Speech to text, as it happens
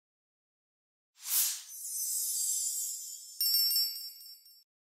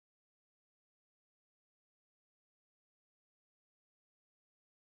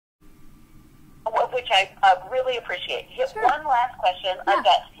which I really appreciate. Sure. One last question. Yeah. I've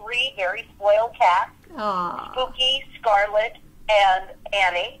got 3 very spoiled cats, Aw. Spooky, Scarlet, and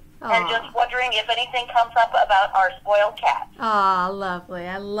Annie. And just wondering if anything comes up about our spoiled cats. Aw, lovely.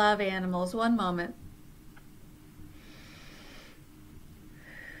 I love animals. One moment.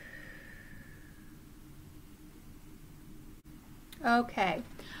 Okay.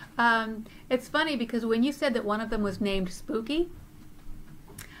 It's funny because when you said that one of them was named Spooky,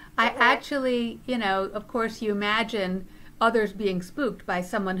 I actually, you know, of course you imagine others being spooked by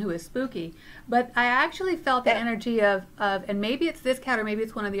someone who is spooky, but I actually felt the energy of, and maybe it's this cat or maybe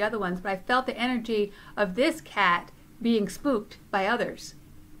it's one of the other ones, but I felt the energy of this cat being spooked by others.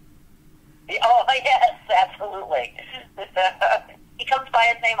 Oh, yes, absolutely. He comes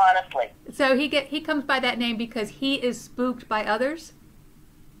by his name honestly. So he comes by that name because he is spooked by others?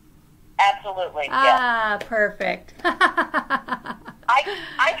 Absolutely, yes. Ah, perfect. I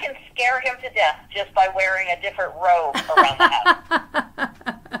can scare him to death just by wearing a different robe around the house.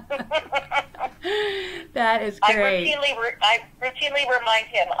 That is great. I routinely remind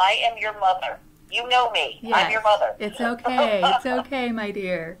him, I am your mother. You know me. Yes. I'm your mother. It's okay. It's okay, my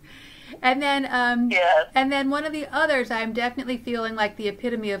dear. And then, yes. and then one of the others, I'm definitely feeling like the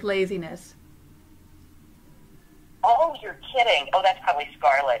epitome of laziness. Oh, you're kidding. Oh, that's probably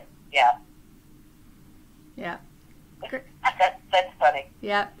Scarlet. Yeah. Yeah. That's funny.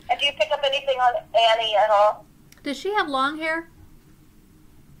 Yeah. And do you pick up anything on Annie at all? Does she have long hair?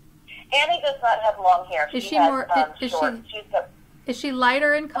 Annie does not have long hair. Is she has, more? short. Is she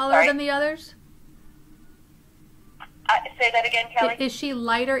lighter in color Sorry? than the others? Say that again, Kelly. Is she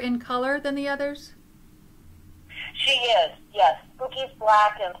lighter in color than the others? She is, yes. Spooky's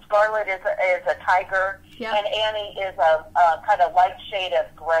black and Scarlet is a tiger, Yep. and Annie is a kind of light shade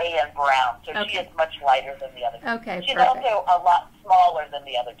of gray and brown, so she Okay. is much lighter than the other two. Okay, She's perfect. also a lot smaller than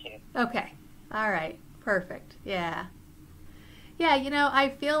the other two. Okay. All right. Perfect. Yeah. Yeah, you know, I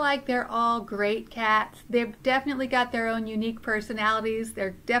feel like they're all great cats. They've definitely got their own unique personalities.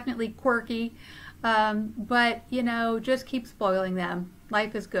 They're definitely quirky. But, you know, just keep spoiling them.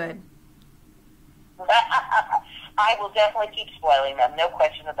 Life is good. I will definitely keep spoiling them, no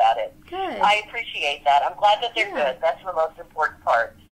question about it. Good. I appreciate that. I'm glad that they're Yeah. good. That's the most important part.